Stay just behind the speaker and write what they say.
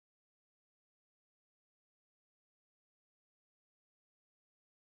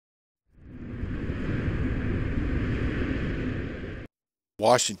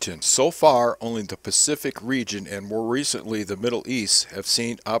Washington. So far, only the Pacific region and more recently the Middle East have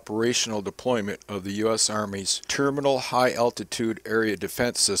seen operational deployment of the U.S. Army's Terminal High Altitude Area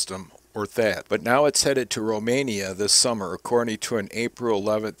Defense System, or THAAD. But now it's headed to Romania this summer, according to an April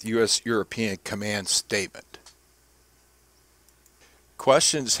 11th U.S. European Command statement.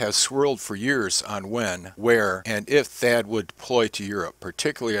 Questions have swirled for years on when, where, and if THAAD would deploy to Europe,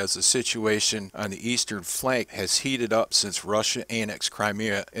 particularly as the situation on the eastern flank has heated up since Russia annexed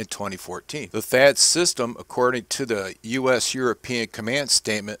Crimea in 2014. The THAAD system, according to the U.S. European Command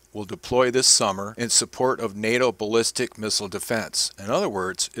statement, will deploy this summer in support of NATO ballistic missile defense. In other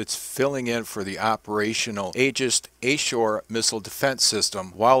words, it's filling in for the operational Aegis Ashore missile defense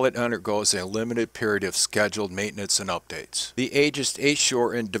system while it undergoes a limited period of scheduled maintenance and updates. The Aegis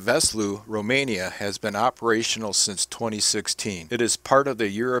Ashore in Deveslu, Romania, has been operational since 2016. It is part of the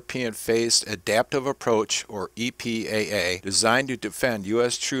European Phased Adaptive Approach, or EPAA, designed to defend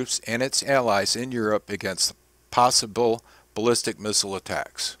U.S. troops and its allies in Europe against possible ballistic missile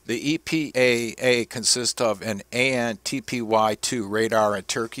attacks. The EPAA consists of an AN/TPY-2 radar in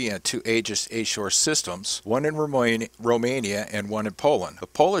Turkey and 2 Aegis Ashore systems, one in Romania and one in Poland. The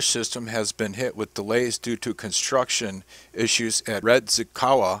Polish system has been hit with delays due to construction issues at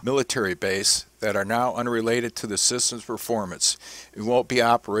Redzikowa military base that are now unrelated to the system's performance. It won't be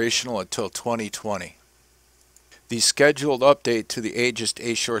operational until 2020. The scheduled update to the Aegis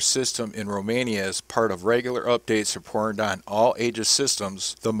Ashore system in Romania is part of regular updates reported on all Aegis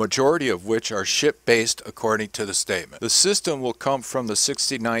systems, the majority of which are ship-based according to the statement. The system will come from the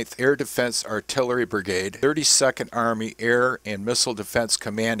 69th Air Defense Artillery Brigade, 32nd Army Air and Missile Defense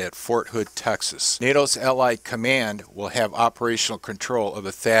Command at Fort Hood, Texas. NATO's Allied Command will have operational control of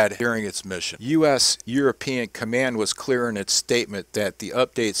the THAAD during its mission. U.S. European Command was clear in its statement that the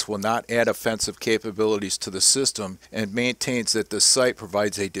updates will not add offensive capabilities to the system and maintains that the site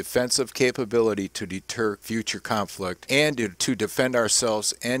provides a defensive capability to deter future conflict and to defend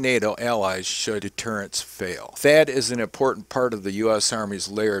ourselves and NATO allies should deterrence fail. THAAD is an important part of the U.S. Army's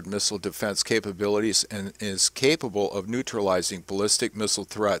layered missile defense capabilities and is capable of neutralizing ballistic missile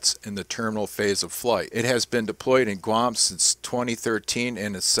threats in the terminal phase of flight. It has been deployed in Guam since 2013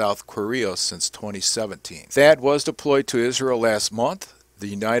 and in South Korea since 2017. THAAD was deployed to Israel last month. The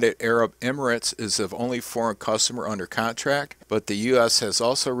United Arab Emirates is the only foreign customer under contract, but the U.S. has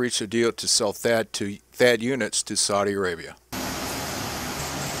also reached a deal to sell THAAD units to Saudi Arabia.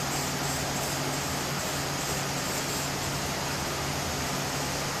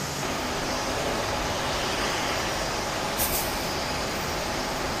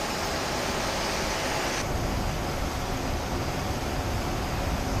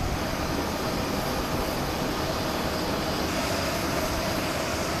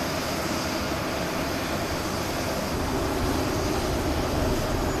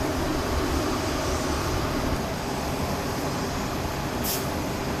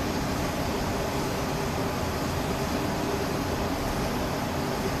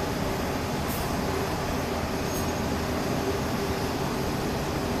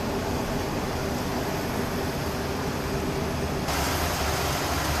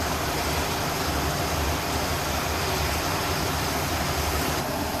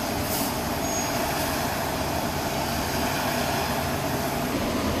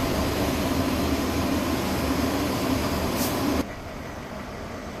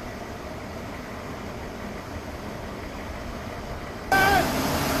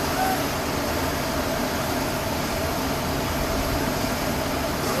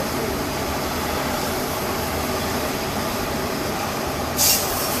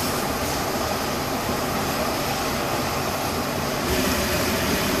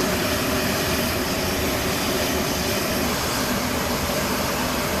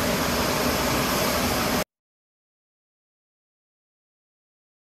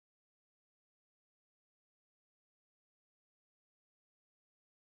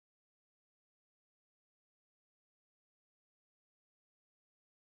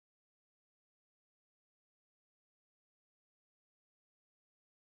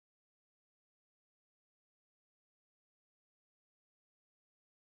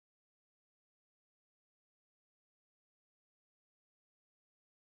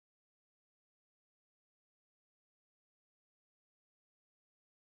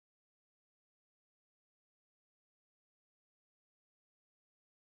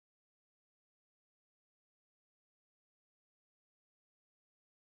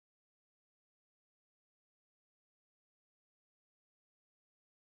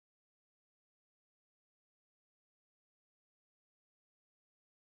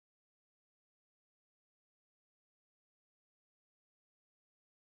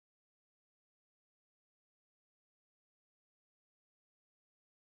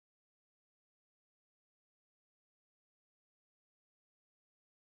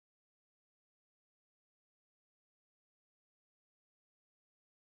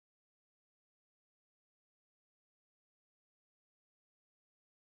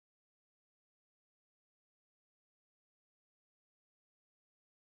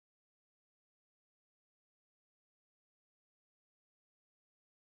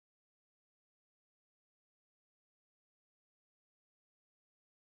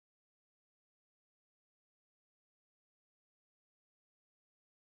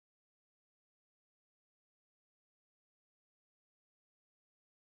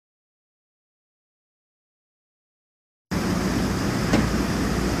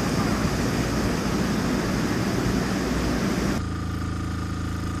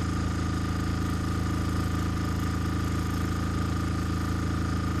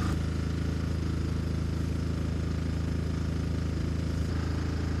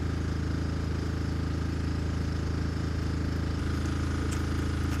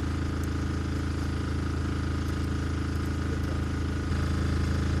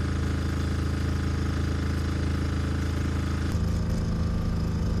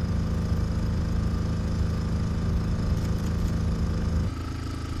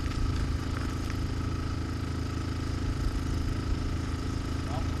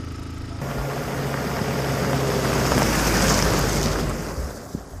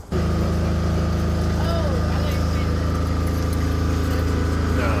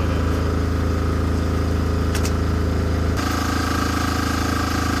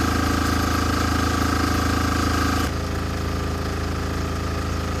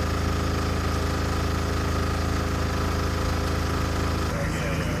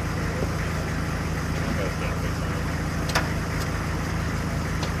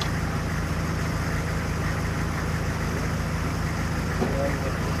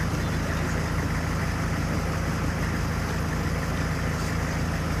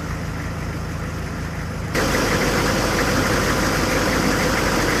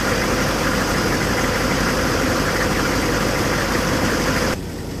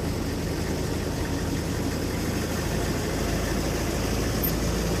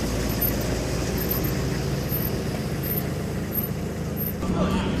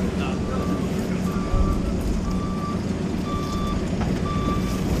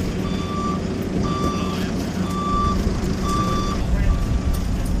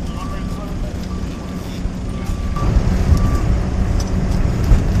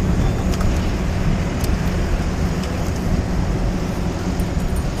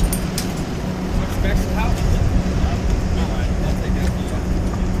 specs,